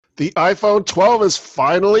The iPhone 12 is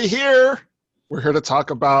finally here. We're here to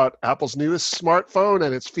talk about Apple's newest smartphone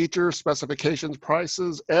and its features, specifications,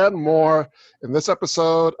 prices, and more in this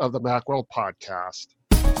episode of the Macworld Podcast.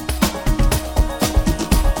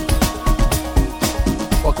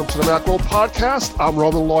 Welcome to the Macworld Podcast. I'm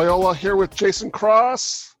Roman Loyola here with Jason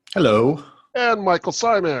Cross. Hello. And Michael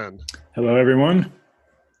Simon. Hello, everyone.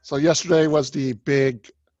 So yesterday was the big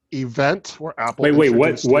event where Apple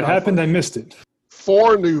What happened? I missed it.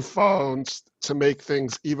 4 new phones to make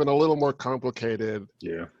things even a little more complicated.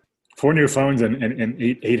 Yeah. 4 new phones and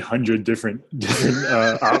 800 different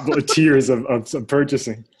tiers of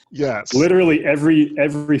purchasing. Yes. Literally every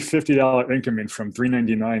 $50 increment from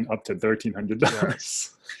 $399 up to $1,300.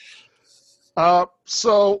 Yes.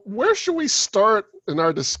 So where should we start in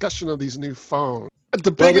our discussion of these new phones?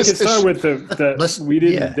 The biggest we can start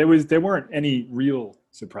with there weren't any real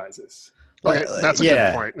surprises. Okay, that's a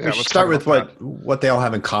good point. Yeah, we should start with what they all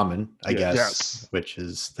have in common, I guess. Yes. Which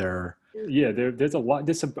is their... Yeah, there's a lot.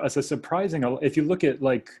 There's a surprising... If you look at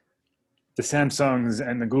like the Samsungs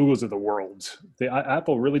and the Googles of the world,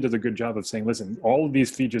 Apple really does a good job of saying, listen, all of these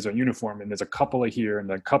features are uniform, and there's a couple of here and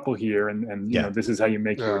a couple here, and you know, this is how you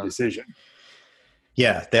make your decision.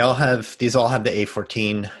 Yeah, these all have the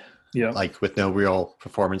A14. Yeah, like with no real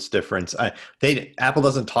performance difference. Apple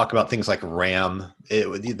doesn't talk about things like RAM.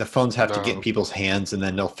 The phones have to get in people's hands, and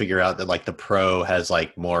then they'll figure out that like the Pro has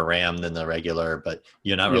like more RAM than the regular. But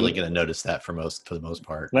you're not really going to notice that for the most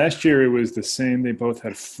part. Last year it was the same. They both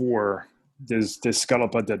had 4. There's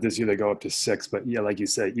scuttlebutt that this year they go up to 6. But yeah, like you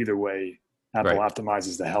say, either way, Apple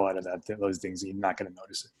optimizes the hell out of those things. You're not going to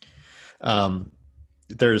notice it.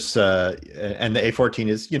 There's and the A14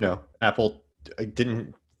 is Apple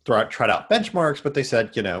didn't trot out benchmarks, but they said,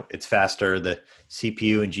 it's faster. The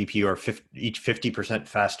CPU and GPU are each 50%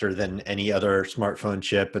 faster than any other smartphone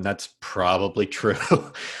chip, and that's probably true.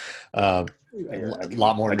 A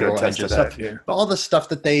lot more neural engine stuff. Yeah. But all the stuff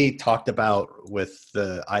that they talked about with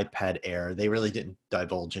the iPad Air, they really didn't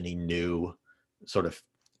divulge any new sort of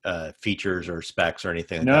features or specs or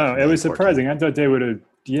anything. No, it was surprising. I thought they would have.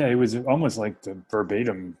 Yeah, it was almost like the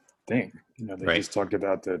verbatim thing. They just talked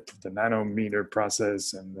about the nanometer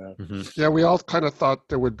process and yeah, we all kind of thought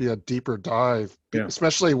there would be a deeper dive,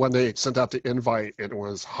 especially when they sent out the invite. It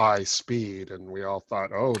was high speed, and we all thought,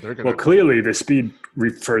 oh, they're going to. Well, clearly the speed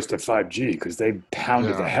refers to 5G because they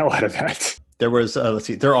pounded the hell out of that. There was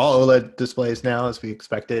they're all OLED displays now, as we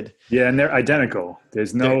expected. Yeah, and they're identical.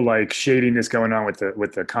 There's no like shadiness going on with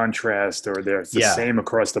the contrast, or they're the same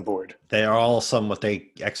across the board. They are all somewhat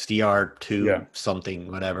XDR2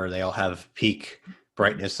 something, whatever. They all have peak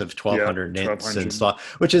brightness of 1200 nits and stuff,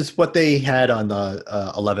 which is what they had on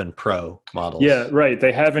the 11 Pro models. Yeah, right.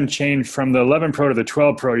 They haven't changed from the 11 Pro to the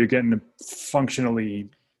 12 Pro. You're getting a functionally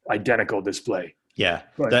identical display. Yeah,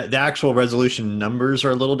 the actual resolution numbers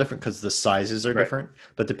are a little different because the sizes are different,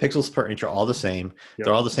 but the pixels per inch are all the same. Yep.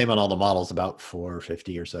 They're all the same on all the models, about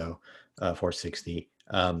 450 or so, 460.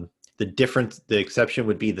 The exception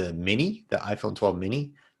would be the Mini. The iPhone 12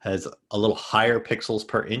 Mini has a little higher pixels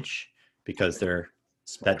per inch because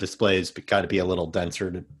that display has got to be a little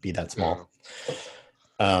denser to be that small.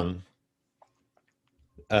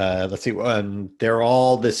 Let's see. They're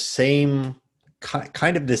all the same.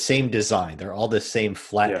 Kind of the same design. They're all the same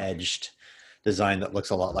flat-edged design that looks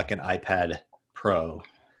a lot like an iPad Pro.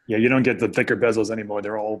 Yeah, you don't get the thicker bezels anymore.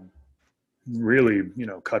 They're all really,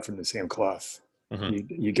 cut from the same cloth.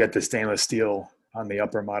 Mm-hmm. You get the stainless steel on the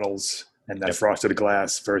upper models and that frosted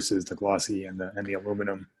glass versus the glossy and the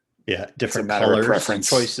aluminum. Yeah, different color preference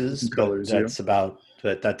choices.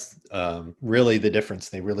 That's really the difference.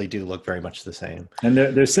 They really do look very much the same. And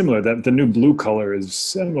they're similar. The new blue color is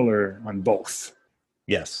similar on both.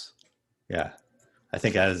 Yes. Yeah. I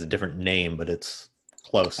think that has a different name, but it's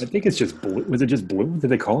close. I think it's just blue. Was it just blue? Did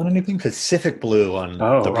they call it anything? Pacific blue on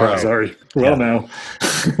the Pro. Oh, sorry. Well, now.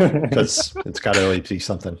 Because it's got to really be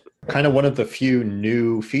something. Kind of one of the few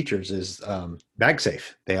new features is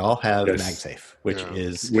MagSafe. They all have MagSafe,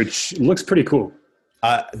 which looks pretty cool.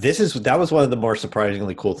 That was one of the more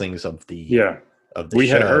surprisingly cool things of the we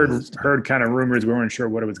had heard kind of rumors. We weren't sure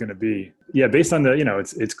what it was going to be. Yeah, based on the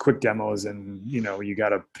it's quick demos and you got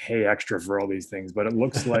to pay extra for all these things, but it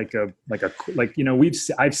looks like I've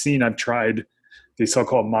tried these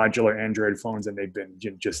so-called modular Android phones and they've been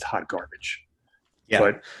just hot garbage. Yeah.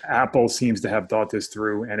 But Apple seems to have thought this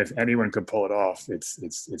through, and if anyone could pull it off, it's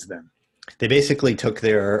them. They basically took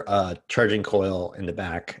their charging coil in the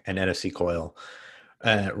back and NFC coil.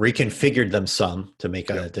 Reconfigured them some to make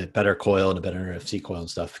a better coil and a better NFC coil and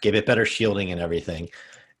stuff. Gave it better shielding and everything,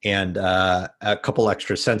 and a couple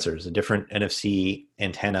extra sensors, a different NFC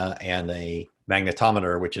antenna and a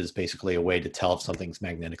magnetometer, which is basically a way to tell if something's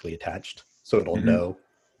magnetically attached. So it'll know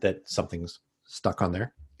that something's stuck on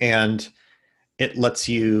there. And it lets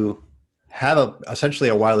you have essentially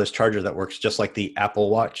a wireless charger that works just like the Apple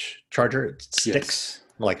Watch charger. It sticks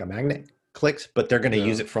like a magnet, clicks, but they're going to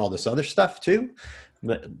use it for all this other stuff too.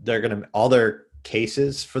 They're going to, all their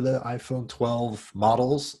cases for the iPhone 12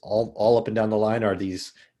 models, all up and down the line, are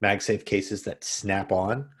these MagSafe cases that snap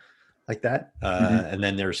on like that. And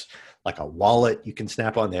then there's like a wallet you can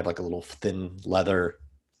snap on. They have like a little thin leather,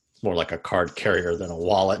 more like a card carrier than a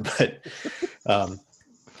wallet, but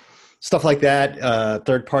stuff like that.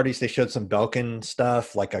 Third parties, they showed some Belkin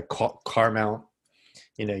stuff, like a car mount.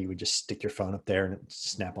 You know, you would just stick your phone up there and it'd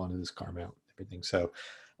snap onto this car mount, everything. So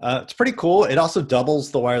it's pretty cool. It also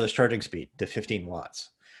doubles the wireless charging speed to 15 watts.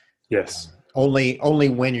 Yes. Only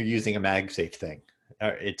when you're using a MagSafe thing.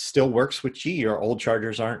 It still works with G. Your old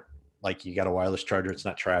chargers aren't like, you got a wireless charger. It's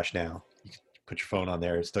not trash now. You can put your phone on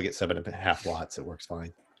there. It still gets 7.5 watts. It works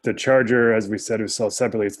fine. The charger, as we said, is sold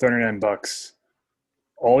separately. It's $39.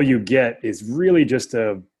 All you get is really just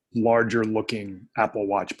a larger looking Apple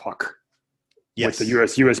Watch puck. Yes. With the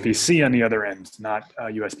USB-C on the other end, not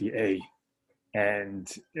USB-A.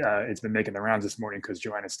 And it's been making the rounds this morning because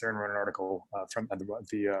Joanna Stern wrote an article from the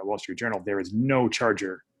Wall Street Journal. There is no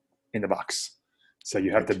charger in the box. So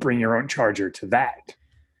you have to bring your own charger to that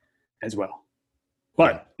as well.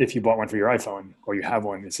 But if you bought one for your iPhone or you have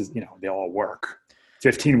one, this is, they all work.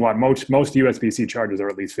 15 watt, most USB-C chargers are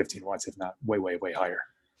at least 15 watts, if not way, way, way higher.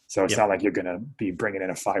 So it's not like you're going to be bringing in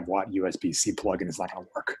a 5 watt USB-C plug and it's not going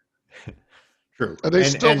to work. True. And they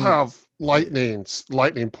still have lightning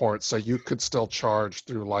ports, so you could still charge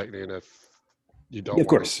through Lightning if you don't. Of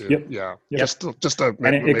course. Want to. Yep. Just to.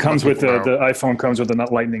 And it comes with the iPhone comes with a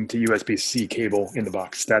not Lightning to USB-C cable in the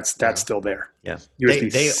box. That's still there. Yeah. USB-C.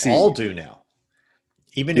 They all do now.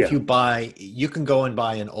 Even if you can go and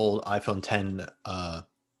buy an old iPhone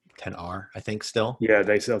 10R, I think still. Yeah,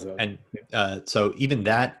 they sell those. And so even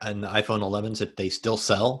that and the iPhone 11s, if they still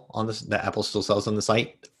sell on this, that Apple still sells on the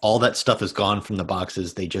site, all that stuff is gone from the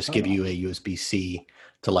boxes. They just give you a USB-C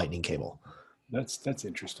to Lightning cable. That's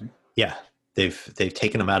interesting. Yeah, they've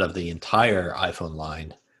taken them out of the entire iPhone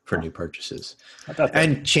line for new purchases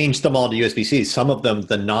and changed them all to USB-C. Some of them,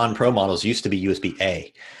 the non-Pro models, used to be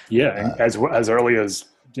USB-A. Yeah, and as early as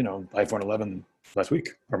iPhone 11 last week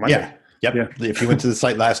or Monday. Yeah. Yep. Yeah. If you went to the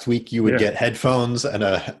site last week, you would get headphones and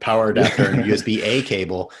a power adapter and USB-A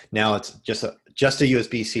cable. Now it's just a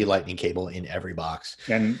USB-C Lightning cable in every box.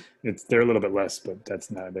 And they're a little bit less, but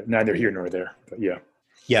that's neither here nor there. But yeah.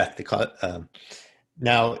 Yeah. They call it.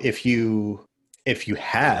 Now, if you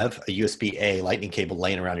have a USB-A Lightning cable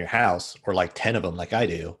laying around your house, or like 10 of them, like I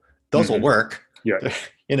do, those will work. Yeah.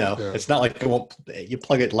 It's not like you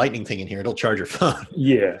plug a Lightning thing in here, it'll charge your phone.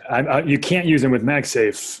 Yeah. You can't use them with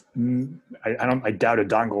MagSafe. I doubt a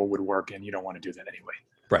dongle would work, and you don't want to do that anyway.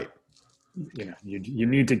 Right. You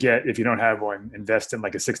need to get, if you don't have one, invest in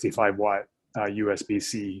like a 65 watt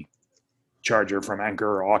USB-C charger from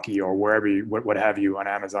Anker or Aukey or wherever what have you on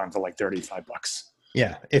Amazon for like $35.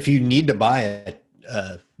 Yeah. If you need to buy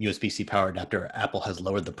a USB-C power adapter, Apple has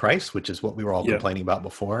lowered the price, which is what we were all complaining about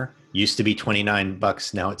before. Used to be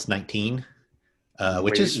 $29, now it's $19,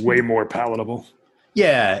 which is way more palatable.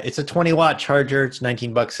 Yeah, it's a 20 watt charger. It's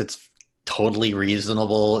 $19. It's totally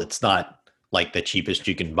reasonable. It's not like the cheapest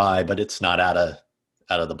you can buy, but it's not out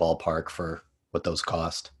of the ballpark for what those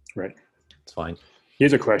cost. Right. It's fine.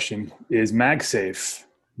 Here's a question: is MagSafe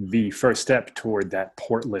the first step toward that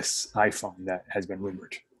portless iPhone that has been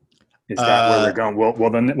rumored? Is that where we're going?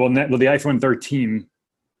 Will the iPhone 13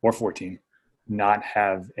 or 14 not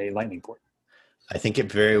have a Lightning port? I think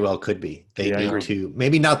it very well could be. They need to,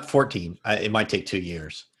 maybe not 14. It might take 2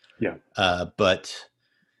 years. Yeah. But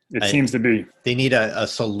it seems to be. They need a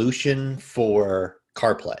solution for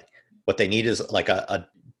CarPlay. What they need is like a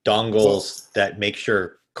dongle that makes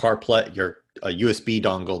your CarPlay, a USB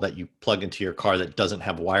dongle that you plug into your car that doesn't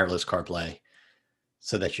have wireless CarPlay,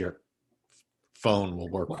 so that your phone will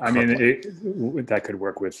work. I mean, that could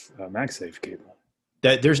work with a MagSafe cable.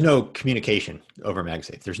 There's no communication over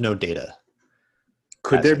MagSafe. There's no data.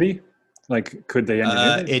 Could there be? Like, could they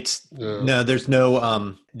engineer it? No, there's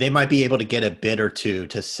no, they might be able to get a bit or two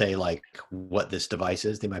to say like what this device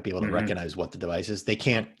is. They might be able to recognize what the device is. They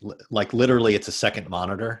can't, like, literally it's a second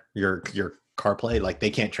monitor, your CarPlay, like they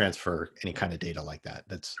can't transfer any kind of data like that.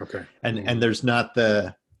 That's okay. And there's not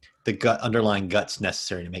the underlying guts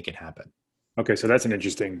necessary to make it happen. Okay. So that's an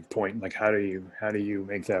interesting point. Like, how do you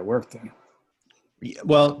make that work then?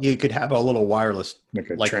 Well, you could have a little wireless,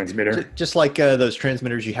 like transmitter, just like those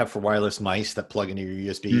transmitters you have for wireless mice that plug into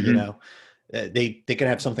your USB. You know, they could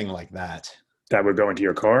have something like that. That would go into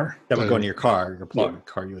your car. That would go into your car, Yeah.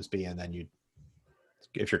 car USB, and then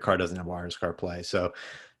if your car doesn't have wireless CarPlay. So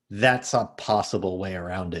that's a possible way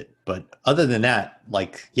around it. But other than that,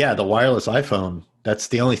 like, yeah, the wireless iPhone, that's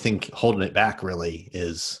the only thing holding it back really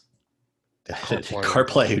is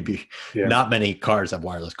CarPlay would be not many cars have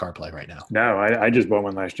wireless CarPlay right now. No, I just bought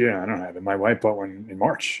one last year. I don't have it. My wife bought one in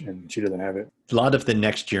March and she doesn't have it. A lot of the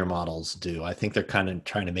next year models do. I think they're kind of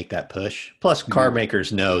trying to make that push. Plus car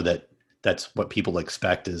makers know that that's what people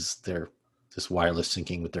expect is this wireless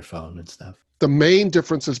syncing with their phone and stuff. The main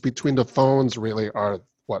differences between the phones really are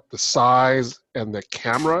what, the size and the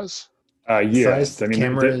cameras? Yes, I mean,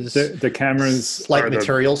 cameras, the cameras, slight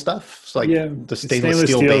material stuff. It's like the stainless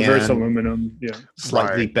steel band, versus aluminum. Yeah,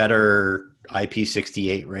 slightly better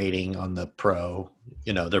IP68 rating on the Pro.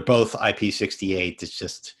 You know, they're both IP68. It's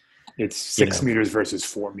just it's 6 meters versus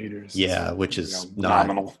 4 meters. Yeah, which is not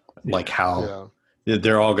nominal. Like how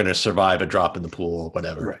they're all going to survive a drop in the pool, or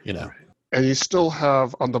whatever. Right, you know. Right. And you still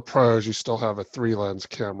have on the Pros, you still have a 3-lens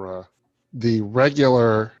camera. The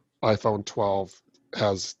regular iPhone 12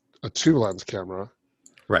 has a 2-lens camera.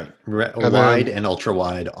 Right. Wide and ultra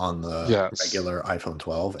wide on the regular iPhone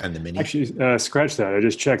 12 and the mini. Actually, scratch that. I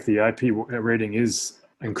just checked. The IP rating is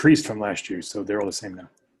increased from last year, so they're all the same now.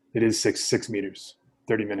 It is 6 meters,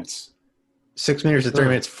 30 minutes. 6 meters at 30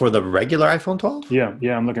 minutes for the regular iPhone 12? Yeah,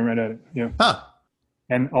 I'm looking right at it. Yeah. Huh.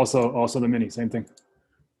 And also the mini, same thing.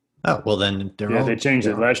 Oh, well then they changed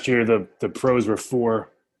it. Last year the Pros were 4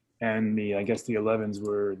 and I guess the 11s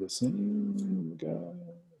were the same.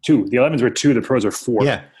 2. The 11s were 2, the Pros are 4.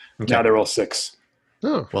 Yeah. Okay. Now they're all 6.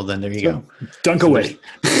 Oh. Well, then there you go. Dunk away.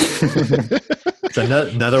 It's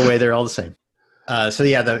another way they're all the same. So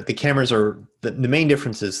yeah, the cameras are, the main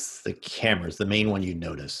difference is the cameras, the main one you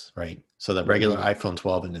notice, right? So the regular iPhone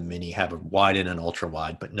 12 and the mini have a wide and an ultra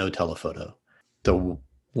wide, but no telephoto. The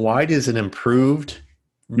wide is an improved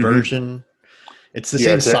version. It's the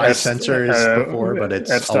same size sensor as before, but it's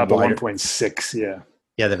f-stop 1.6. Yeah.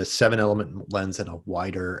 Yeah, they have a 7-element lens and a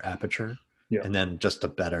wider aperture, and then just a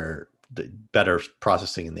better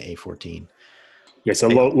processing in the A14. Yeah, so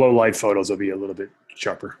low light photos will be a little bit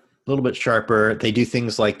sharper. A little bit sharper. They do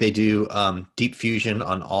things like they do deep fusion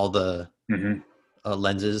on all the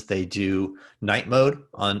lenses. They do night mode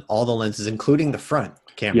on all the lenses, including the front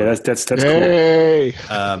camera. Yeah, that's cool.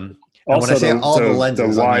 Also, when I say all the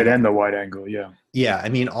lenses, the wide and the wide angle, yeah, I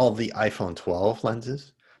mean all the iPhone 12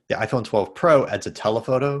 lenses. The iPhone 12 Pro adds a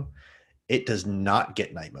telephoto. It does not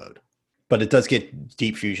get night mode, but it does get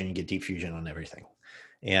deep fusion. You get deep fusion on everything,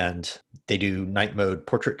 and they do night mode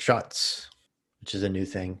portrait shots, which is a new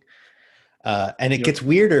thing. And it gets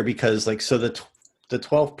weirder because the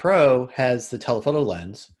 12 Pro has the telephoto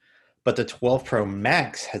lens, but the 12 Pro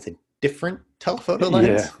Max has a different telephoto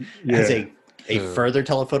lens. It has a further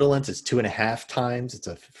telephoto lens. It's 2.5 times. It's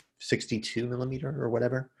a 62 millimeter or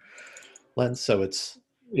whatever lens. So it's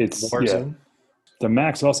more zoom. The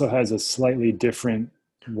Max also has a slightly different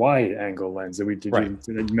wide angle lens that we did.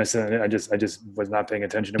 You mess it. I just was not paying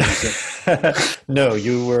attention to what you said. No,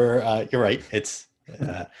 you're right. It's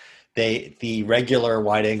the regular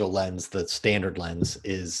wide angle lens, the standard lens,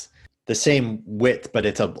 is the same width, but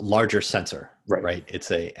it's a larger sensor. Right.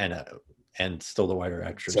 It's and still the wider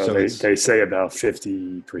aperture. So they say about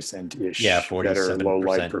 50% ish. Yeah, 47% low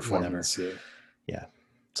light performance. Yeah.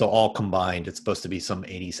 So all combined, it's supposed to be some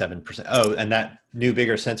 87%. Oh, and that new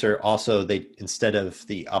bigger sensor also, instead of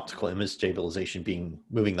the optical image stabilization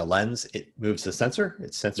moving the lens, it moves the sensor.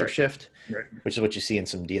 It's sensor shift, which is what you see in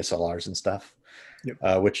some DSLRs and stuff.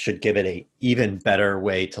 Which should give it a even better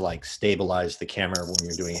way to stabilize the camera when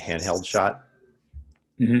you're doing a handheld shot.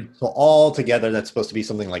 So all together, that's supposed to be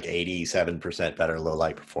something like 87% better low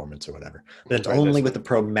light performance or whatever. But it's only with the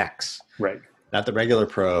Pro Max, not the regular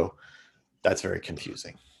Pro. That's very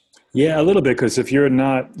confusing. Yeah, a little bit, because if you're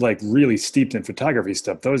not really steeped in photography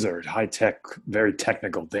stuff, those are high tech, very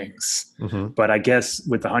technical things. But I guess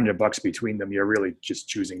with $100 between them, you're really just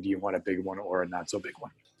choosing: do you want a big one or a not so big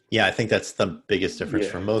one? Yeah, I think that's the biggest difference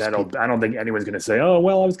for most people. I don't think anyone's going to say, "Oh,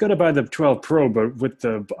 well, I was going to buy the 12 Pro, but with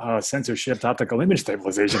the sensor shift optical image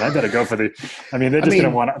stabilization, I better go for the." I mean, they're just going to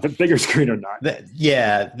want the bigger screen or not.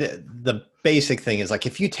 The basic thing is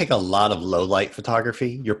if you take a lot of low light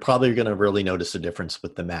photography, you're probably going to really notice a difference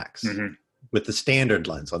with the Max, with the standard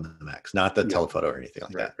lens on the Max, not the telephoto or anything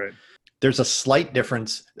like that. Right. There's a slight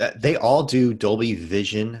difference. They all do Dolby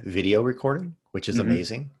Vision video recording, which is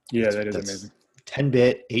amazing. Yeah, that's amazing.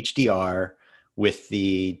 10-bit HDR with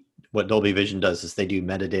what Dolby Vision does is they do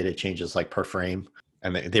metadata changes per frame,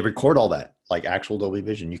 and they record all that actual Dolby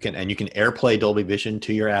Vision. You can AirPlay Dolby Vision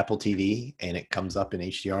to your Apple TV, and it comes up in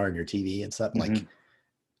HDR on your TV and stuff.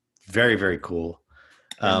 very, very cool.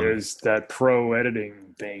 And there's that pro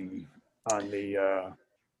editing thing on the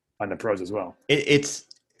pros as well.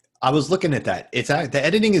 I was looking at that. The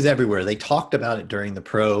editing is everywhere. They talked about it during the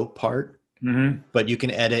pro part, but you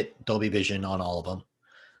can edit Dolby Vision on all of them.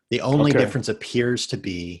 The only difference appears to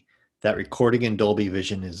be that recording in Dolby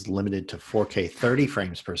Vision is limited to 4K 30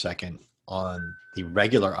 frames per second on the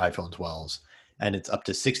regular iPhone 12s, and it's up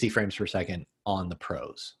to 60 frames per second on the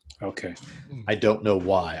pros. Okay. I don't know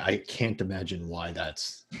why. I can't imagine why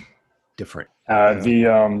that's different.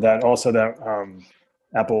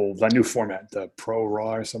 Apple, that new format, the Pro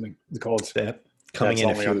Raw or something it's called. That coming in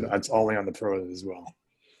it's only on the Pros as well.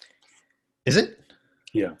 Is it?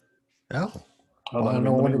 Yeah. Oh.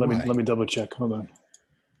 Let me double check. Hold on.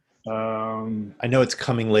 I know it's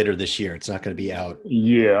coming later this year. It's not going to be out.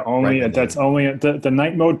 Yeah, only the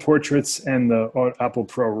night mode portraits and the Apple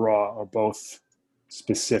Pro Raw are both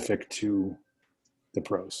specific to the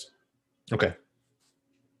Pros. Okay.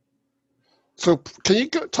 So can you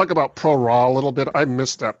talk about Pro Raw a little bit? I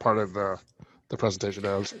missed that part of the presentation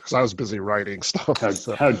because I was busy writing stuff.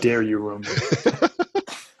 How dare you, Roman?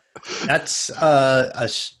 That's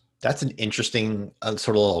an interesting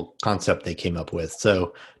sort of little concept they came up with.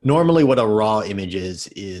 So normally what a raw image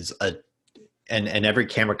is and every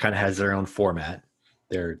camera kind of has their own format.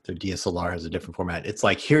 Their DSLR has a different format. It's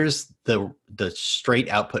like, here's the straight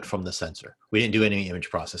output from the sensor. We didn't do any image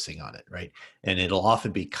processing on it, right? And it'll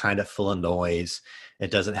often be kind of full of noise.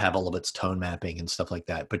 It doesn't have all of its tone mapping and stuff like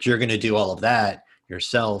that. But you're going to do all of that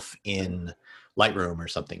yourself in Lightroom or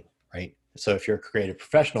something, right? So if you're a creative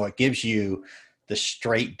professional, it gives you the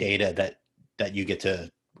straight data that you get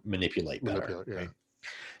to manipulate better. Right?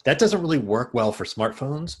 That doesn't really work well for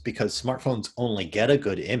smartphones because smartphones only get a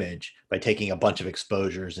good image by taking a bunch of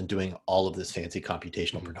exposures and doing all of this fancy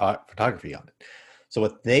computational photography on it. So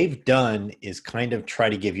what they've done is kind of try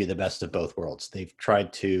to give you the best of both worlds. They've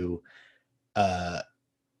tried to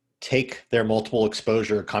take their multiple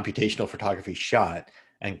exposure computational photography shot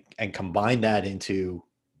and combine that into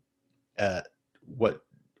what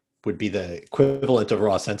would be the equivalent of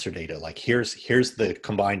raw sensor data. Like here's the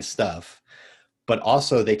combined stuff. But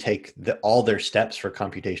also they take all their steps for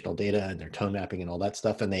computational data and their tone mapping and all that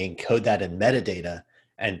stuff, and they encode that in metadata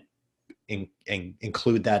and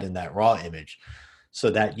include that in that raw image so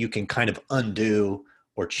that you can kind of undo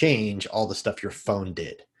or change all the stuff your phone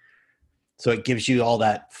did. So it gives you all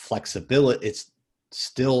that flexibility. It's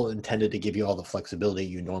still intended to give you all the flexibility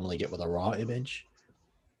you normally get with a raw image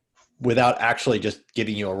without actually just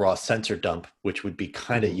giving you a raw sensor dump, which would be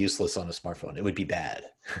kind of useless on a smartphone. It would be bad.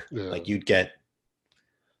 Yeah. Like you'd get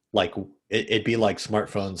it'd be like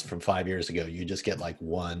smartphones from 5 years ago. You just get like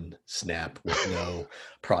one snap with no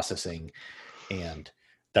processing. And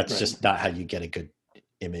that's just not how you get a good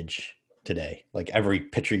image today. Like every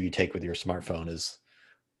picture you take with your smartphone is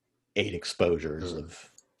 8 exposures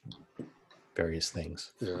of various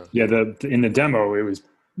things. Yeah. In the demo, it was,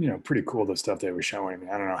 pretty cool, the stuff they were showing.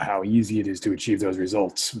 I don't know how easy it is to achieve those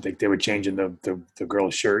results. They were changing the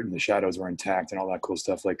girl's shirt and the shadows were intact and all that cool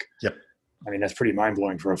stuff. Like, yep. I mean, that's pretty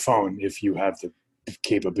mind-blowing for a phone if you have the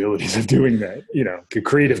capabilities of doing that,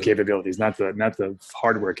 creative capabilities, not the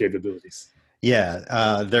hardware capabilities.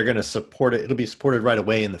 Yeah, they're going to support it. It'll be supported right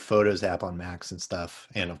away in the Photos app on Macs and stuff,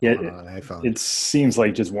 and on iPhone. It seems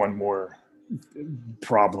like just one more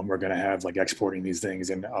problem we're going to have, like exporting these things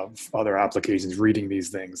and other applications reading these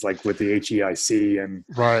things, like with the HEIC and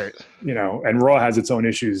right. And RAW has its own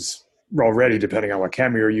issues already, depending on what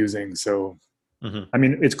camera you're using. So. Mm-hmm. I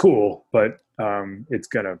mean, it's cool, but it's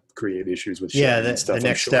going to create issues with the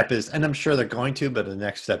next step is, and I'm sure they're going to, but the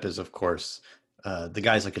next step is, of course, the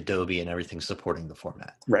guys like Adobe and everything supporting the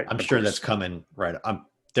format. Right. I'm sure that's coming right.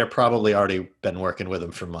 They're probably already been working with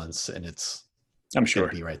them for months, and I'm sure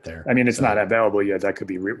be right there. I mean, it's not available yet. That could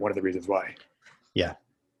be one of the reasons why. Yeah.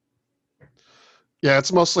 Yeah,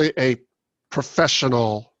 it's mostly a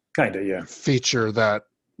professional feature that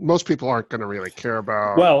most people aren't going to really care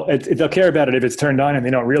about. Well, they'll care about it if it's turned on and they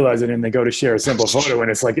don't realize it and they go to share a simple photo and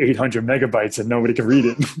it's like 800 megabytes and nobody can read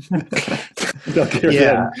it. They'll care.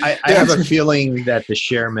 Yeah, I have a feeling that the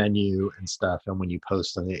share menu and stuff, and when you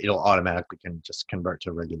post on it, it'll automatically just convert to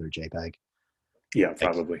a regular JPEG. Yeah,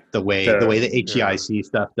 probably. Like the way the HEIC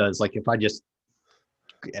stuff does. Like if I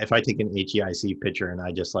take an HEIC picture and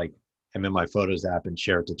I just like am in my Photos app and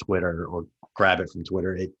share it to Twitter or grab it from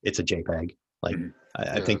Twitter, it's a JPEG. Like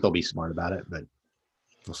I think they'll be smart about it, but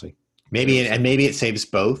we'll see. Maybe it saves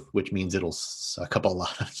both, which means it'll suck up a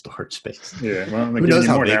lot of storage space. Yeah, well, who knows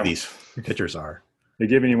how big these pictures are? They're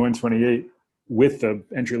giving you 128 with the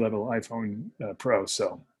entry-level iPhone Pro,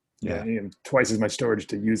 so you have twice as much storage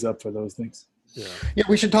to use up for those things. Yeah. Yeah,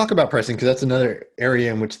 we should talk about pricing because that's another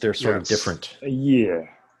area in which they're sort of Yes. different. Yeah.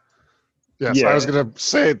 Yes, I was going to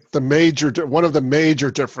say one of the major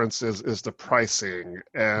differences is the pricing,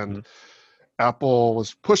 and Apple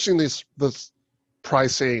was pushing this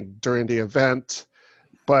pricing during the event,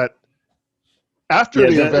 but after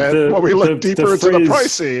the event, when we look deeper into the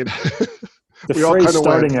pricing, the we all phrase kind of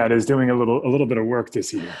starting went, at is doing a little bit of work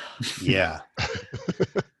this year. Yeah.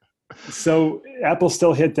 So Apple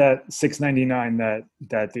still hit that $699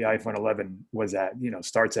 that the iPhone 11 was at.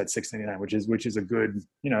 Starts at $699, which is a good,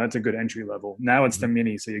 that's a good entry level. Now it's the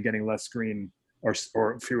mini, so you're getting less screen or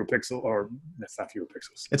fewer pixels, or that's not fewer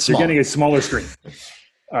pixels. It's you're getting a smaller screen,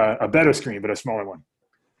 a better screen, but a smaller one.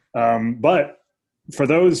 But for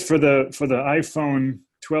the iPhone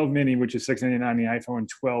 12 mini, which is $699, the iPhone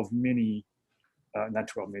 12 mini, not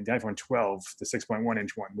 12 mini, the iPhone 12, the 6.1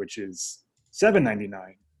 inch one, which is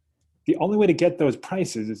 $799. The only way to get those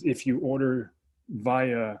prices is if you order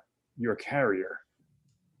via your carrier,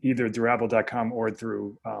 either through apple.com or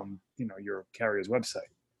through your carrier's website.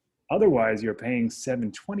 Otherwise, you're paying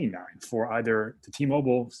 $729 for either the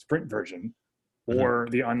T-Mobile Sprint version or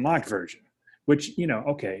the unlocked version, which,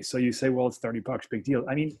 okay, so you say, well, it's $30, big deal.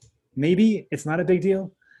 I mean, maybe it's not a big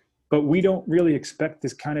deal, but we don't really expect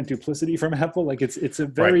this kind of duplicity from Apple. Like it's a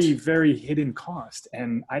very, very hidden cost.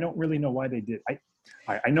 And I don't really know why they did.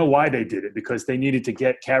 I know why they did it, because they needed to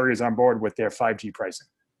get carriers on board with their 5G pricing.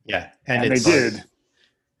 Yeah. And they did.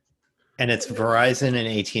 And it's Verizon and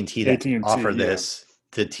AT&T that offer this.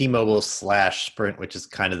 The T-Mobile / Sprint, which is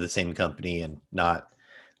kind of the same company and not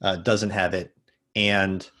doesn't have it.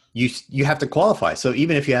 And you have to qualify. So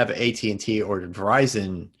even if you have AT&T or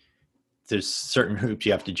Verizon, there's certain hoops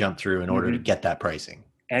you have to jump through in order to get that pricing.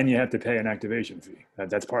 And you have to pay an activation fee.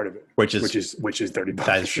 That's part of it. Which is $30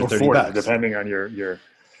 or $40, depending on your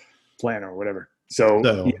plan or whatever.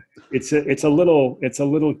 So it's a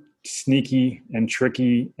little sneaky and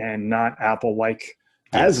tricky and not Apple-like,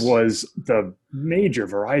 as was the major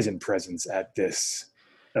Verizon presence at this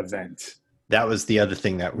event. That was the other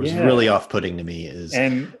thing that was really off-putting to me is.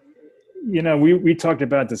 And we talked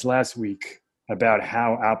about this last week about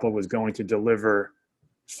how Apple was going to deliver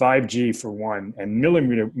 5G for one and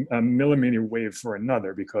millimeter wave for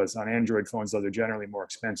another, because on Android phones, those are generally more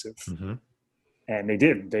expensive. And they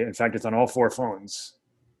didn't. In fact, it's on all 4 phones,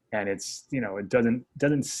 and it's it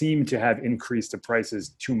doesn't seem to have increased the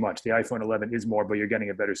prices too much. The iPhone 11 is more, but you're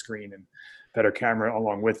getting a better screen and better camera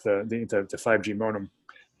along with the 5G modem.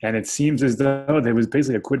 And it seems as though there was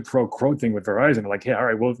basically a quid pro quo thing with Verizon, like, hey, all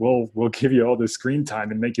right, we'll give you all this screen time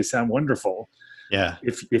and make you sound wonderful. Yeah.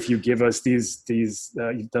 If you give us these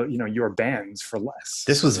your bands for less.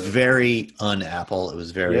 This was very un-Apple. It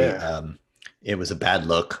was very it was a bad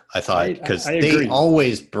look, I thought, because they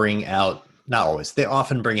always bring out, not always, they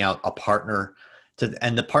often bring out a partner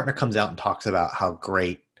and the partner comes out and talks about how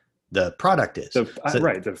great the product is.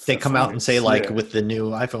 They come out and say, like, with the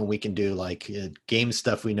new iPhone, we can do like game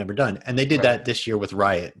stuff we've never done. And they did that this year with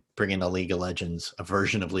Riot, bringing a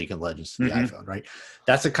version of League of Legends to the iPhone, right?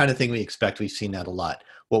 That's the kind of thing we expect. We've seen that a lot.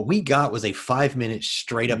 What we got was a 5-minute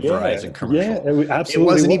straight up Verizon commercial. Yeah, it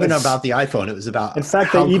wasn't even about the iPhone. It was about, in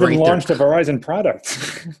fact, they even launched a Verizon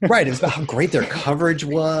product. Right. It was about how great their coverage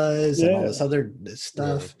was and all this other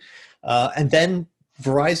stuff. And then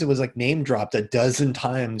Verizon was like name dropped a dozen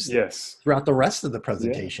times throughout the rest of the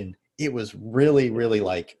presentation. It was really, really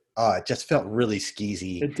like, it just felt really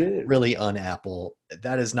skeezy. It did. Really un-Apple.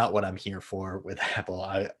 That is not what I'm here for with Apple.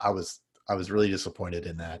 I was really disappointed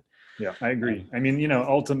in that. Yeah, I agree. I mean,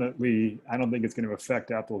 ultimately, I don't think it's going to affect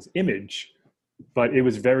Apple's image, but it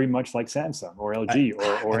was very much like Samsung or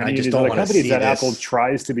LG or any of these other companies that Apple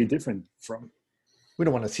tries to be different from. We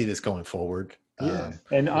don't want to see this going forward. Yeah,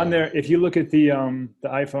 and on there, if you look at the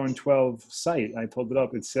iPhone 12 site, I pulled it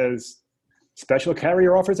up. It says special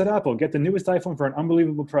carrier offers at Apple. Get the newest iPhone for an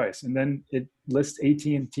unbelievable price, and then it lists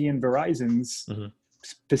AT&T and Verizon's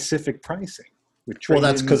specific pricing. Well,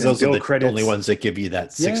 that's because those are the only ones that give you that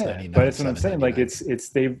 $699. But that's what I'm saying. Like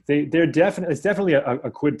they're definitely a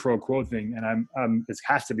quid pro quo thing, and it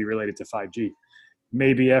has to be related to 5G.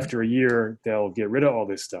 Maybe after a year they'll get rid of all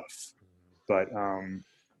this stuff, but.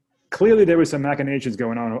 Clearly, there was some machinations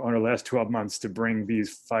going on over the last 12 months to bring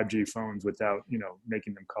these 5G phones without,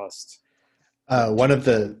 making them cost. One of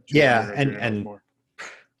the and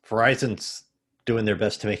Verizon's doing their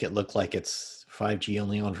best to make it look like it's 5G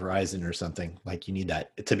only on Verizon or something. Like you need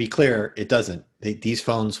that. To be clear, it doesn't. These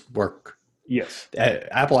phones work. Yes.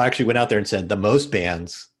 Apple actually went out there and said the most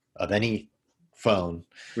bands of any phone,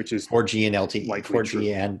 which is 4G and LTE,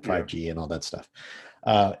 4G and 5G and all that stuff.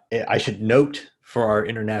 I should note for our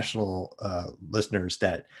international listeners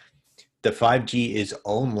that the 5G is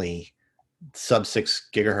only sub 6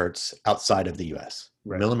 gigahertz outside of the US.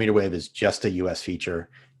 Right. Millimeter wave is just a US feature.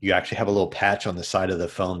 You actually have a little patch on the side of the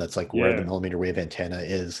phone that's like where the millimeter wave antenna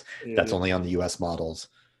is. That's only on the US models.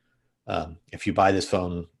 If you buy this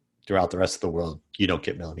phone throughout the rest of the world, you don't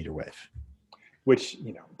get millimeter wave. Which,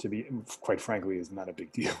 to be quite frankly, is not a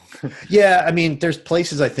big deal. Yeah, I mean, there's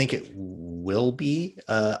places I think it will be.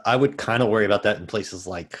 I would kind of worry about that in places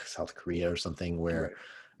like South Korea or something where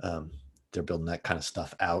they're building that kind of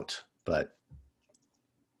stuff out. But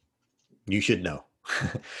you should know.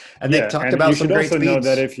 And they talked about some great speeds. You should also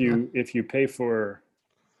know that if you pay for,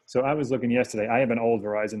 so I was looking yesterday. I have an old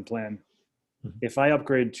Verizon plan. Mm-hmm. If I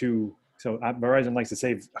upgrade to, Verizon likes to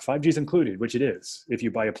say 5G is included, which it is if you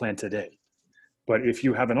buy a plan today. But if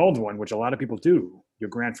you have an old one, which a lot of people do, you're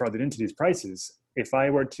grandfathered into these prices. If I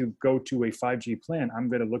were to go to a 5G plan, I'm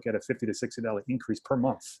going to look at a $50 to $60 increase per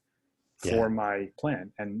month for my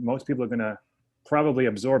plan. And most people are going to probably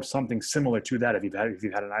absorb something similar to that if you've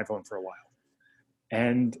had an iPhone for a while.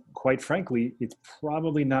 And quite frankly, it's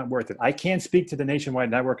probably not worth it. I can't speak to the nationwide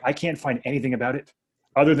network. I can't find anything about it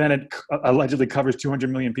other than it allegedly covers 200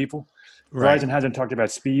 million people. Right. Verizon hasn't talked about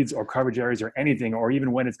speeds or coverage areas or anything, or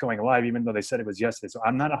even when it's going live, even though they said it was yesterday. So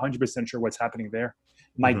I'm not 100% sure what's happening there.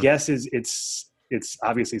 My guess is it's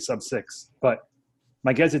obviously sub 6, but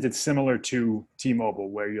my guess is it's similar to T-Mobile,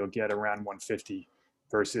 where you'll get around 150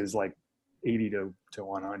 versus like 80 to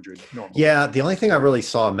 100 normally. Yeah, the only thing I really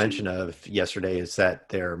saw a mention of yesterday is that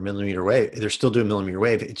they're still doing millimeter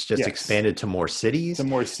wave. It's just expanded to more cities.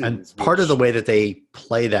 And part of the way that they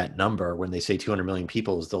play that number when they say 200 million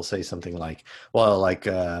people is they'll say something like,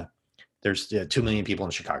 there's 2 million people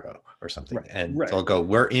in Chicago or something. Right. And they'll go,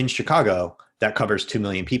 we're in Chicago. That covers 2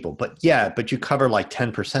 million people. But you cover like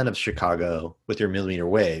 10% of Chicago with your millimeter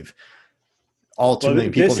wave. All 2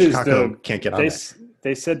 million people in Chicago can't get on that.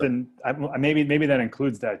 They said maybe that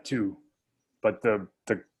includes that too, but the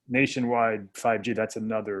nationwide 5G, that's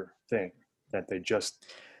another thing that they just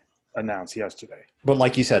announced yesterday. But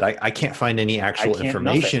like you said, I can't find any actual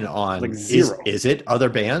information on like zero. Is it other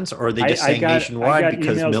bands, or are they just saying nationwide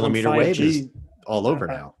because millimeter wave is all over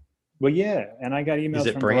now? Well, yeah, and I got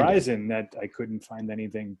emails from Verizon that I couldn't find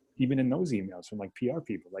anything, even in those emails from like PR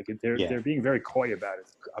people. Like they're being very coy about it,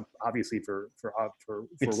 obviously for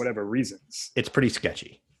whatever reasons. It's pretty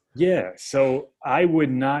sketchy. Yeah, so I would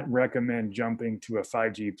not recommend jumping to a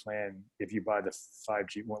 5G plan if you buy the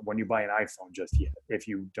 5G when you buy an iPhone just yet, if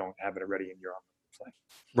you don't have it already in your own plan.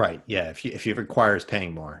 Right. Yeah. If it requires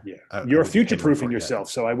paying more. Yeah. You're future-proofing yourself.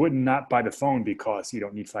 So I would not buy the phone because you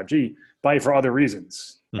don't need 5G. Buy it for other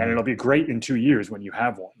reasons. Mm-hmm. And it'll be great in 2 years when you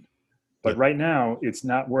have one. But right now, it's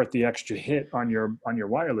not worth the extra hit on your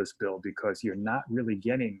wireless bill because you're not really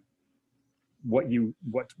getting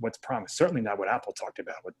what's promised. Certainly not what Apple talked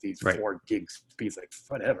about with these 4 gig speeds. Like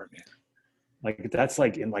whatever, man. Like that's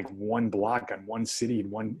like in like one block on one city in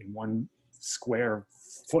one square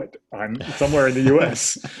foot on somewhere in the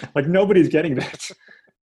US. Like nobody's getting that.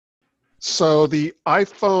 So the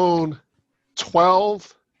iPhone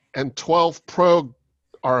 12 and 12 Pro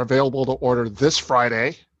are available to order this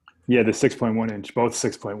Friday. Yeah, the 6.1 inch, both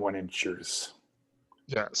 6.1 inchers.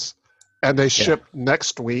 Yes. And they ship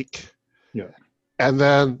next week. Yeah. And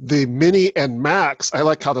then the mini and max, I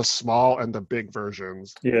like how the small and the big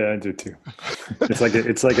versions. Yeah, I do too. It's like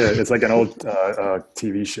an old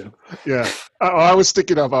TV show. Yeah. I was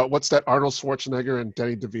thinking about what's that Arnold Schwarzenegger and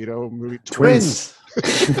Danny DeVito movie? Twins.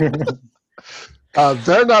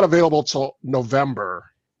 They're not available till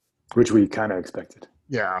November, which we kind of expected.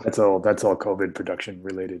 Yeah. That's all COVID production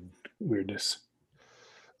related weirdness.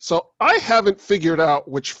 So I haven't figured out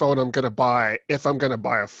which phone I'm going to buy if I'm going to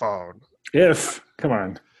buy a phone. Come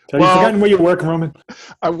on. Have you forgotten where you work, Roman?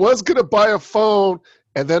 I was going to buy a phone,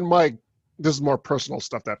 and then this is more personal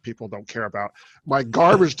stuff that people don't care about. My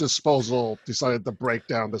garbage disposal decided to break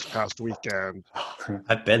down this past weekend.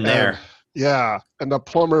 I've been there. And the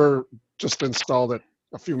plumber just installed it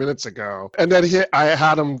a few minutes ago. And then I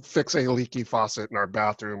had him fix a leaky faucet in our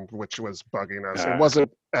bathroom, which was bugging us. It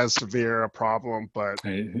wasn't as severe a problem, but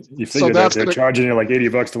you figure that they're charging you like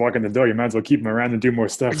 $80 to walk in the door. You might as well keep them around and do more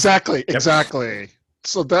stuff. Exactly.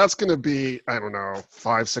 So that's going to be, I don't know,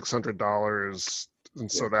 $500-$600.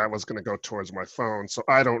 And so that was going to go towards my phone. So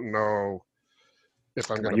I don't know if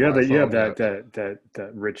I'm going to buy a phone. You have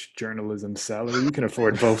that rich journalism salary. You can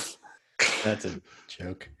afford both. That's a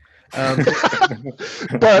joke.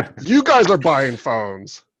 But you guys are buying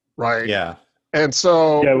phones, right? Yeah. And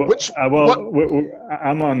so,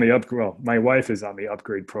 I'm on the upgrade. Well, my wife is on the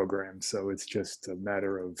upgrade program, so it's just a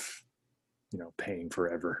matter of, paying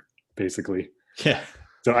forever, basically. Yeah.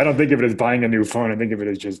 So I don't think of it as buying a new phone. I think of it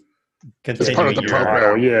as just part of the Continuing program.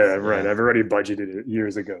 model. Yeah, right. Yeah. I've already budgeted it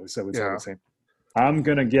years ago, so it's all Yeah. the same. I'm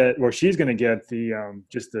gonna get, well, she's gonna get the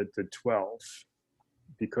just the 12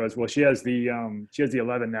 because, well, she has the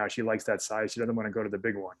 11 now. She likes that size. She doesn't want to go to the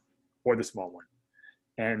big one or the small one.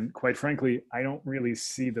 And quite frankly, I don't really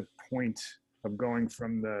see the point of going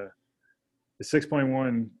from the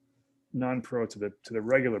 6.1 non-pro to the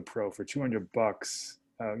regular pro for $200.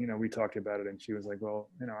 We talked about it, and she was like, "Well,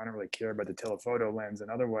 I don't really care about the telephoto lens,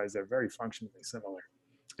 and otherwise, they're very functionally similar."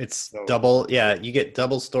 It's So- double. Yeah, you get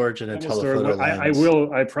double storage and a Almost there, telephoto but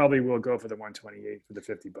lens. I probably will go for the 128 for the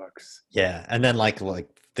 $50. Yeah, and then like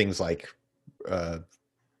things like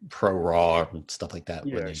Pro Raw and stuff like that.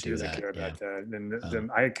 when Yeah, they she do doesn't that. care about that. And Um, then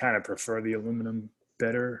I kind of prefer the aluminum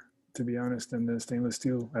better, to be honest, than the stainless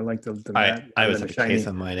steel. I like the I matte. I was than in the a shiny. case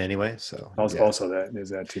on mine anyway, so Also, yeah. also that there's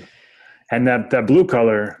that too. And that blue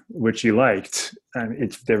color, which you liked,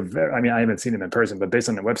 and they're very. I mean, I haven't seen them in person, but based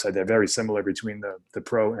on the website, they're very similar between the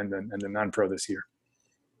pro and the non-pro this year.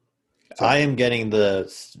 So- I am getting the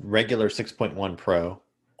regular 6.1 Pro.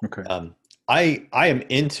 Okay. I am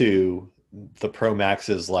into the Pro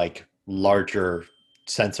Max's like larger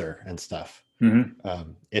sensor and stuff.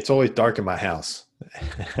 Mm-hmm. It's always dark in my house, and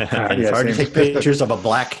Yeah, it's hard to same. take pictures of a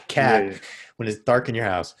black cat Yeah. when it's dark in your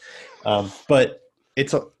house. But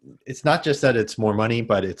it's not just that it's more money,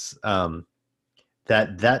 but it's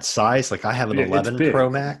that size. Like I have an Yeah, it's 11 big. Pro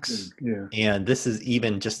Max, Yeah. and this is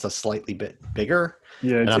even just a slightly bit bigger.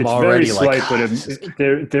 Yeah, And it's, I'm it's already very like, slight, but this is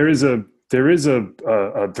there is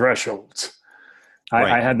a threshold. Right.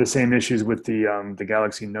 I had the same issues with the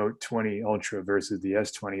Galaxy Note 20 Ultra versus the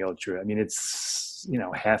S20 Ultra. I mean, it's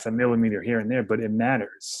half a millimeter here and there, but it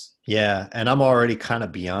matters. Yeah, and I'm already kind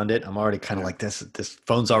of beyond it. I'm already kind of like this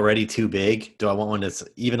phone's already too big. Do I want one that's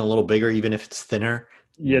even a little bigger, even if it's thinner?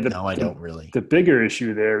 Yeah, No, I don't really. The bigger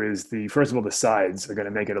issue there is first of all, the sides are going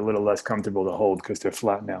to make it a little less comfortable to hold because they're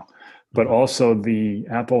flat now. But also the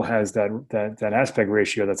Apple has that aspect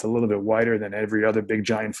ratio that's a little bit wider than every other big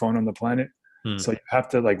giant phone on the planet. So you have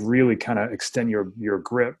to like really kind of extend your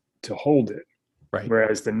grip to hold it. Right.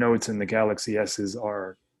 Whereas the Notes and the Galaxy S's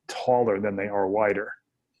are taller than they are wider.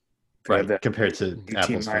 They have Right, that compared to 18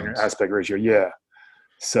 Apple's minor phones. aspect ratio. Yeah.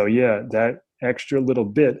 So yeah, that extra little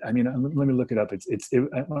bit. I mean, let me look it up.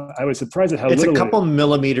 I was surprised at how It's little a couple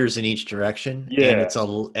millimeters in each direction, Yeah.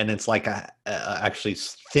 and it's like actually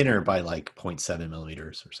thinner by like 0.7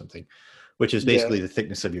 millimeters or something, which is basically the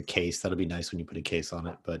thickness of your case. That'll be nice when you put a case on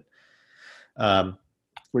it. But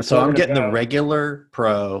We're so I'm talking getting the about- regular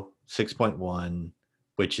Pro 6.1,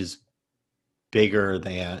 which is bigger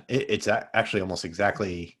than it's actually almost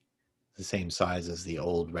exactly the same size as the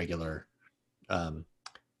old regular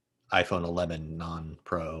iPhone 11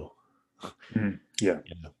 non-Pro. Yeah.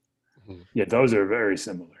 You know. Yeah, those are very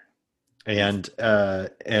similar. And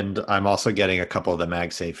I'm also getting a couple of the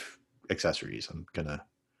MagSafe accessories. I'm gonna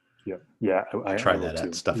Yeah. I try will that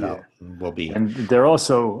too. stuff Yeah. out. And we'll be And they're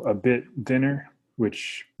also a bit thinner,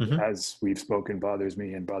 which, Mhm. as we've spoken, bothers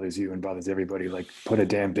me and bothers you and bothers everybody. Like, put a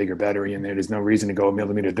damn bigger battery in there. There's no reason to go a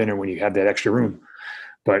millimeter thinner when you have that extra room.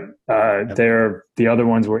 But the other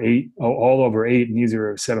ones were all over 8, and these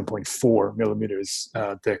are 7.4 millimeters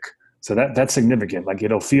thick. So that's significant. Like,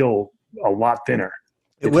 it'll feel a lot thinner.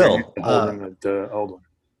 It if you're will. used to holding the old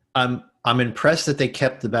one. I'm impressed that they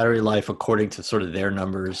kept the battery life according to sort of their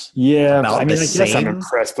numbers. Yeah, About I mean, the I guess I'm same?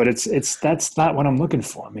 impressed, but that's not what I'm looking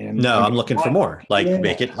for, man. No, Like, I'm looking for more. Like Yeah.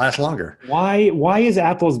 make it last longer. Why is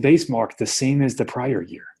Apple's base mark the same as the prior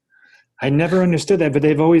year? I never understood that, but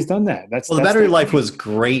they've always done that. Well, the that's battery life was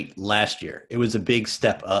great last year. It was a big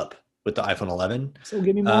step up with the iPhone 11. So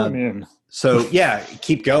give me more, um, man. So yeah,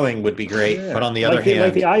 keep going would be great. Yeah. But on the other hand,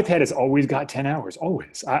 like the iPad has always got 10 hours.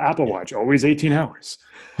 Always. Apple Watch always 18 hours.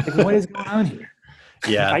 Like, what is going on here?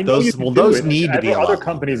 yeah, I know you those can well, do those it. need to be a Other lot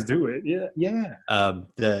companies longer. do it. Yeah.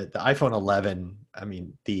 The iPhone 11. I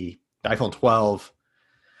mean, the iPhone 12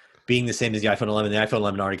 being the same as the iPhone 11. The iPhone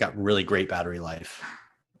 11 already got really great battery life,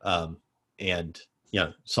 and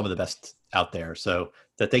some of the best out there. So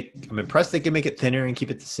I'm impressed they can make it thinner and keep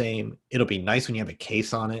it the same. It'll be nice when you have a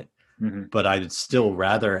case on it, but I'd still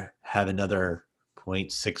rather have another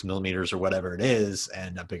 0.6 millimeters or whatever it is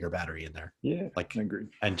and a bigger battery in there. Yeah. Like, I agree.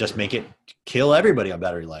 and just make it kill everybody on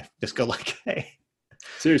battery life. Just go like, hey.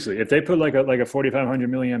 Seriously, if they put like a 4,500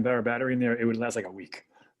 milliamp hour battery in there, it would last like a week.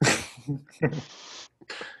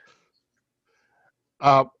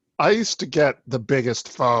 I used to get the biggest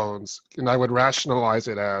phones, and I would rationalize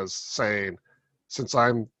it as saying, since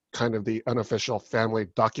I'm kind of the unofficial family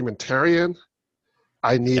documentarian,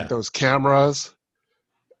 I need those cameras.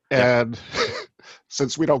 And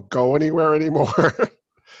since we don't go anywhere anymore,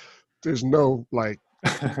 there's no like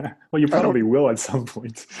Well, you probably will at some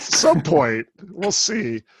point. Some point, we'll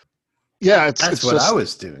see. Yeah, That's it's what just, I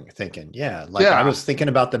was thinking. Yeah, like I was thinking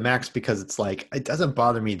about the Max because it's like it doesn't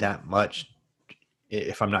bother me that much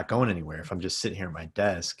if I'm not going anywhere, if I'm just sitting here at my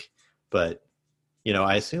desk. But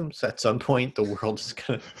I assume at some point the world is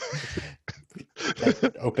gonna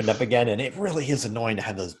get opened up again, and it really is annoying to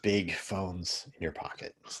have those big phones in your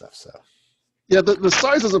pocket and stuff. So yeah, the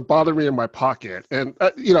size doesn't bother me in my pocket. And,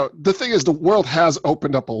 the thing is, the world has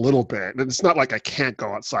opened up a little bit. And it's not like I can't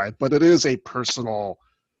go outside, but it is a personal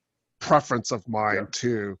preference of mine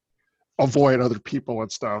to avoid other people and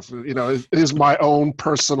stuff. It is my own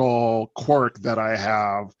personal quirk that I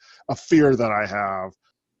have, a fear that I have.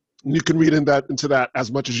 You can read into that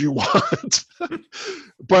as much as you want.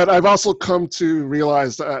 But I've also come to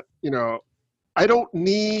realize that, I don't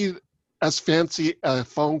need as fancy a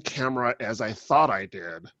phone camera as I thought I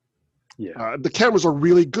did. Yeah. The cameras are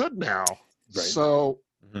really good now. Right. So,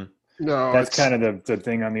 that's kind of the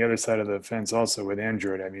thing on the other side of the fence also with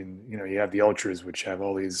Android. I mean, you have the Ultras, which have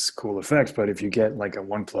all these cool effects, but if you get like a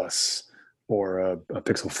OnePlus or a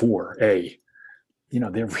Pixel 4a,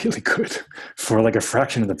 they're really good for like a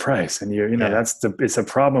fraction of the price. And it's a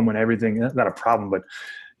problem when everything, not a problem, but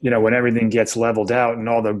when everything gets leveled out and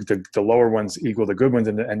all the lower ones equal the good ones,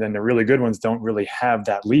 and then the really good ones don't really have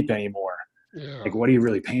that leap anymore. Yeah. Like, what are you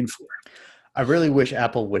really paying for? I really wish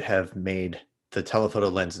Apple would have made the telephoto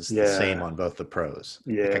lenses the same on both the Pros.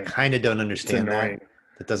 Yeah. Like, I kind of don't understand that.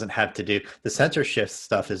 That doesn't have to do, the sensor shift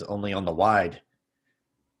stuff is only on the wide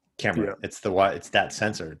camera. Yeah. It's that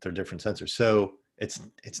sensor. They're different sensors. So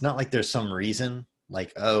it's not like there's some reason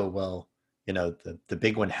like, oh, well, the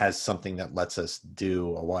big one has something that lets us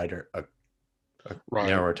do a wider,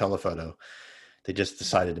 narrower telephoto. They just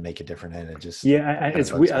decided to make it different, and it just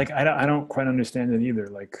it's weird. Like I don't quite understand it either.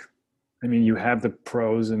 Like, I mean, you have the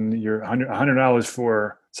Pros, and you're $100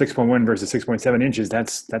 for 6.1 versus 6.7 inches.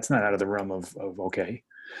 That's not out of the realm of okay.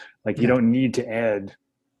 Like, you don't need to add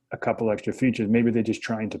a couple extra features. Maybe they're just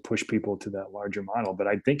trying to push people to that larger model. But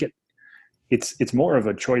I think it's more of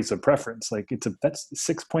a choice of preference. Like, that's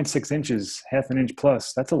 6.6 inches, half an inch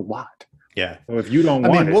plus. That's a lot. Yeah. So if you don't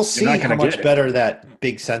want it, we'll see how much better that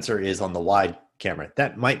big sensor is on the wide camera.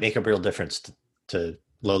 That might make a real difference to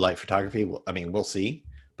low light photography. We'll see.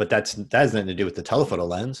 But that has nothing to do with the telephoto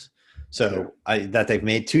lens. So that they've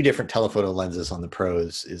made two different telephoto lenses on the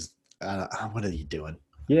Pros is what are you doing?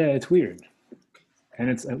 Yeah, it's weird. And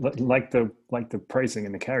it's like the pricing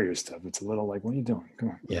and the carrier stuff. It's a little like, what are you doing? Come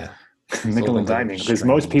on. Yeah. Nickel and diming, because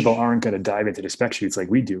most people aren't going to dive into the spec sheets like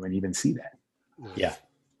we do and even see that. Yeah.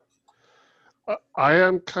 I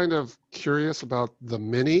am kind of curious about the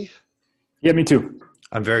Mini. Yeah, me too.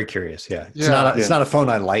 I'm very curious. Yeah. It's not a phone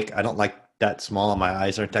I like. I don't like that small. My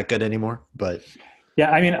eyes aren't that good anymore, but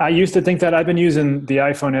yeah, I mean, I used to think that. I've been using the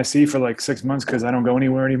iPhone SE for like 6 months because I don't go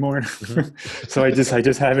anywhere anymore. So I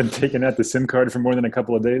just haven't taken out the SIM card for more than a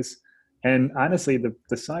couple of days. And honestly,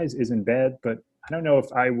 the size isn't bad, but I don't know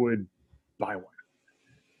if I would buy one.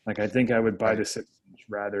 Like, I think I would buy the 6 inch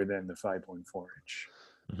rather than the 5.4 inch.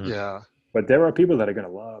 Mm-hmm. Yeah. But there are people that are going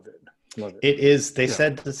to love it. It is. They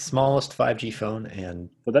said the smallest 5G phone, and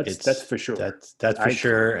that's for sure. That's for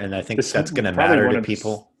sure, and I think that's going to matter to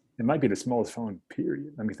people. It might be the smallest phone,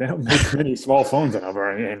 period. I mean, they don't make many small phones on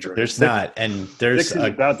our Android. There's not, and there's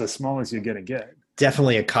about the smallest you're going to get.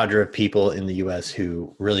 Definitely a cadre of people in the U.S.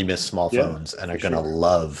 who really miss small phones and are going to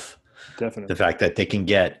love the fact that they can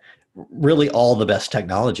get really all the best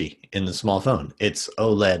technology in the small phone. It's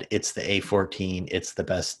OLED, it's the A14, it's the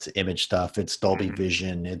best image stuff, it's Dolby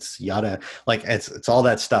Vision, it's yada, like it's all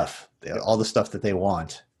that stuff, all the stuff that they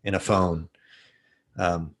want in a phone.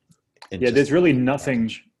 There's really nothing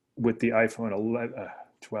with the iPhone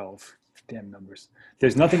 12. Damn numbers.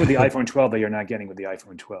 There's nothing with the iPhone 12 that you're not getting with the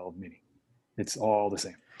iPhone 12 mini. It's all the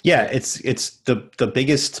same. Yeah, it's the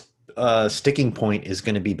biggest sticking point is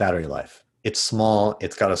going to be battery life. It's small.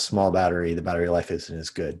 It's got a small battery. The battery life isn't as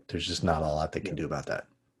good. There's just not a lot they can do about that.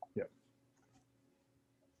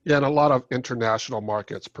 Yeah, and a lot of international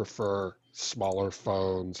markets prefer smaller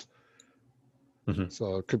phones. Mm-hmm.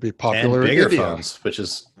 So it could be popular and bigger in India. phones, which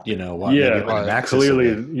is Max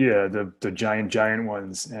clearly the giant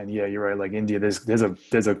ones. And you're right. Like India, there's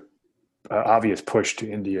a obvious push to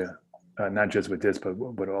India, not just with this,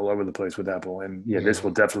 but all over the place with Apple. And this will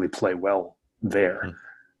definitely play well there. Mm-hmm.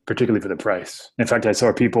 Particularly for the price. In fact, I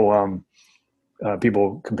saw people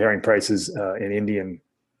comparing prices in Indian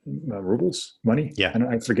rubles, money. Yeah,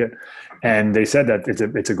 I forget, and they said that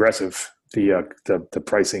it's aggressive. The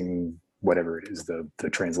pricing, whatever it is, the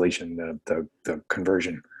translation, the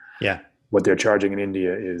conversion. Yeah, what they're charging in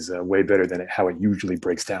India is way better than how it usually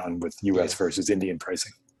breaks down with US versus Indian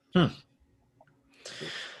pricing.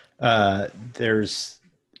 There's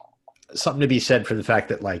something to be said for the fact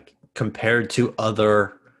that, like, compared to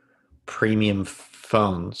other premium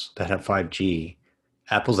phones that have 5G,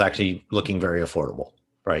 Apple's actually looking very affordable,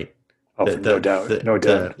 right? Oh, no doubt.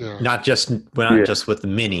 Not just with the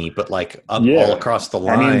Mini, but like all across the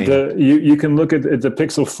line. I mean, you can look at the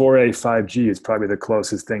Pixel 4a 5G is probably the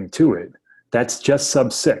closest thing to it. That's just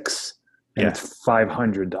sub 6, and it's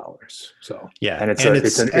 $500. So and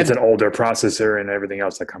it's an older processor and everything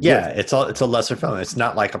else that comes. Yeah, with it. It's a lesser phone. It's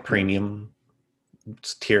not like a premium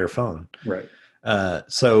tier phone, right?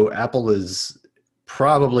 So Apple is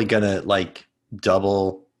probably gonna like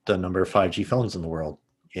double the number of 5G phones in the world.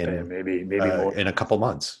 Maybe more in a couple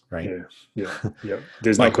months, right? Yeah.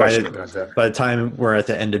 There's no question about that. By the time we're at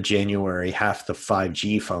the end of January, half the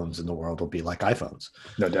 5G phones in the world will be like iPhones.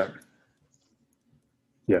 No doubt.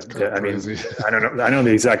 Yeah. I mean, I don't know. I know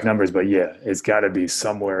the exact numbers, but it's got to be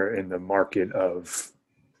somewhere in the market of,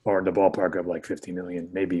 or in the ballpark of like 50 million,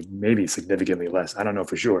 maybe significantly less. I don't know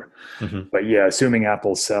for sure. Mm-hmm. But assuming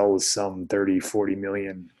Apple sells some 30, 40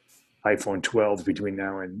 million iPhone 12s between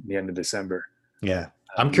now and the end of December. Yeah.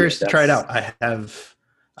 I'm curious to try it out. I have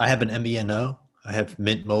an MVNO. I have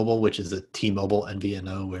Mint Mobile, which is a T-Mobile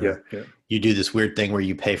MVNO, where you do this weird thing where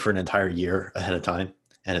you pay for an entire year ahead of time,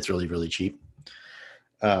 and it's really, really cheap.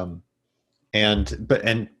 But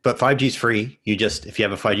 5G is free. If you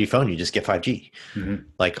have a 5G phone, you just get 5G. Mm-hmm.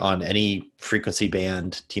 Like on any frequency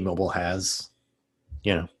band T-Mobile has,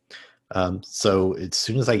 so as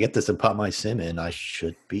soon as I get this and put my SIM in, I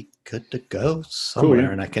should be good to go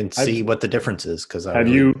somewhere, and I can see what the difference is. Because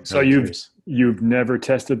you've never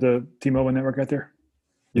tested the T-Mobile network out there?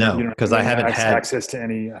 No, because I haven't had access to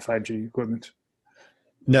any 5G equipment.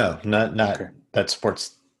 No, not that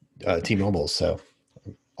supports T-Mobile. So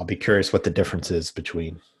I'll be curious what the difference is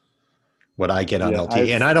between what I get on LTE,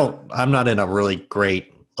 and I'm not in a really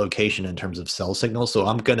great location in terms of cell signal, so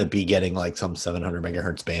I'm going to be getting like some 700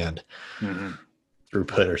 megahertz band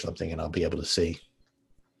throughput or something, and I'll be able to see.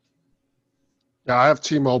 Yeah, I have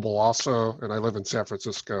T-Mobile also, and I live in San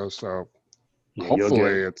Francisco, so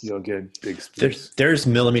hopefully you'll get big speeds. There's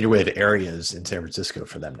millimeter wave areas in San Francisco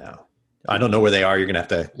for them now. I don't know where they are. You're going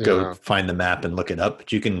to have to go find the map and look it up,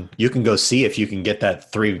 but you can go see if you can get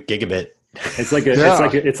that 3 gigabit. It's like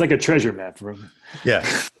a treasure map room. Yeah.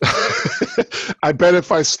 I bet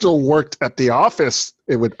if I still worked at the office,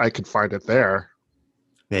 I could find it there.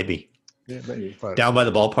 Maybe. Yeah, maybe. But down by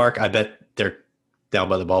the ballpark, I bet they're down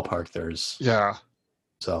by the ballpark. There's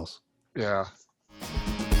cells. Yeah.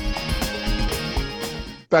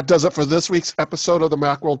 That does it for this week's episode of the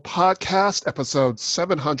Macworld Podcast, episode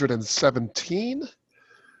 717.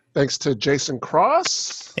 Thanks to Jason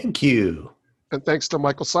Cross. Thank you. And thanks to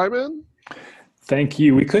Michael Simon. Thank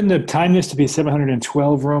you. We couldn't have timed this to be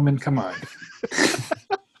 712, Roman. Come on.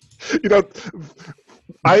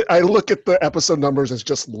 I look at the episode numbers as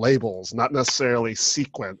just labels, not necessarily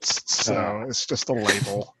sequenced. So it's just a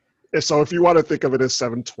label. So if you want to think of it as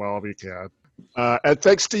 712, you can. And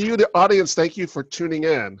thanks to you, the audience. Thank you for tuning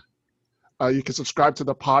in. You can subscribe to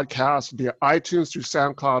the podcast via iTunes, through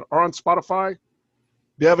SoundCloud, or on Spotify. If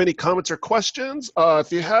you have any comments or questions,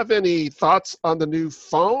 if you have any thoughts on the new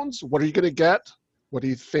phones, what are you going to get? What do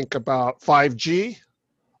you think about 5G?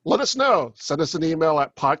 Let us know. Send us an email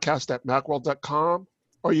at podcast@macworld.com,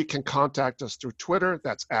 or you can contact us through Twitter.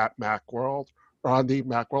 That's @Macworld, or on the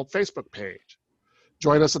Macworld Facebook page.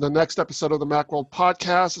 Join us in the next episode of the Macworld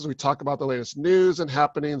Podcast as we talk about the latest news and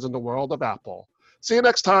happenings in the world of Apple. See you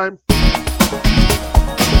next time.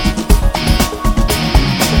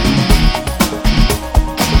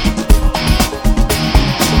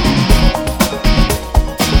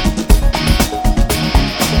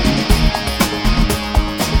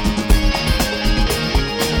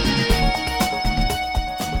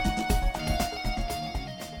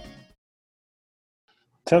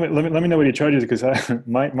 Let me know what he charges, because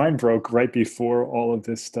mine broke right before all of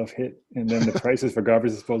this stuff hit, and then the prices for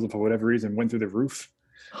garbage disposal for whatever reason went through the roof.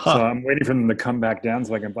 Huh. So I'm waiting for them to come back down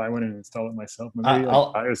so I can buy one and install it myself. Maybe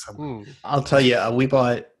I'll tell you,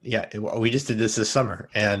 we just did this summer,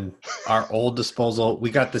 and our old disposal, we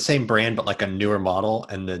got the same brand but like a newer model,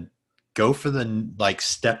 and go for the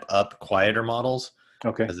step up quieter models.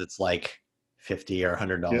 Okay, because it's like $50 or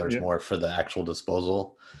 $100 more for the actual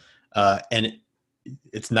disposal, and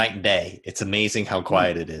it's night and day. It's amazing how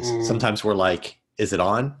quiet it is. Sometimes we're like, is it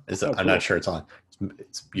on? I'm not sure it's on.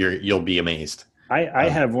 You'll be amazed. I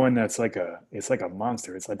have one that's like a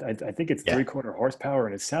monster. It's like I think it's Yeah. 3/4 horsepower,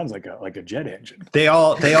 and it sounds like a jet engine. They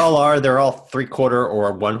all are. They're all 3/4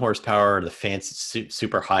 or 1 horsepower. The fancy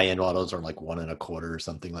super high end models are like 1 1/4 or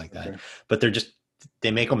something like that. Okay. But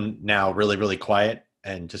they make them now really, really quiet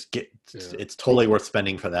and just it's totally worth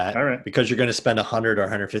spending for that. All right. Because you're going to spend $100 or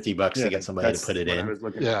 $150 Yeah, to get somebody to that's put it what I in. was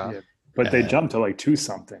looking Yeah. at. But they Yeah. jumped to like 2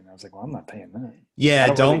 something. I was like, well, I'm not paying that. Yeah, I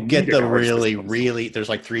don't don't really get need a the garbage really, disposal. really. There's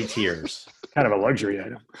like 3 tiers. Kind of a luxury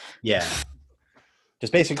item. Yeah.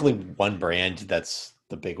 There's basically one brand that's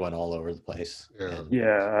the big one all over the place. Yeah. And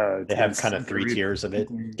Yeah. they have kind of 3 tiers of it.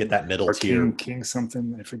 Get that middle or tier. King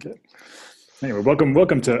something. I forget. Anyway, welcome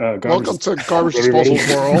to garbage. Welcome to Garbage Disposal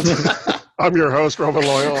World. I'm your host, Roman The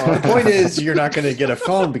Loyola. point is, you're not going to get a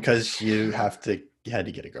phone because you had to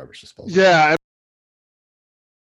get a garbage disposal. Yeah.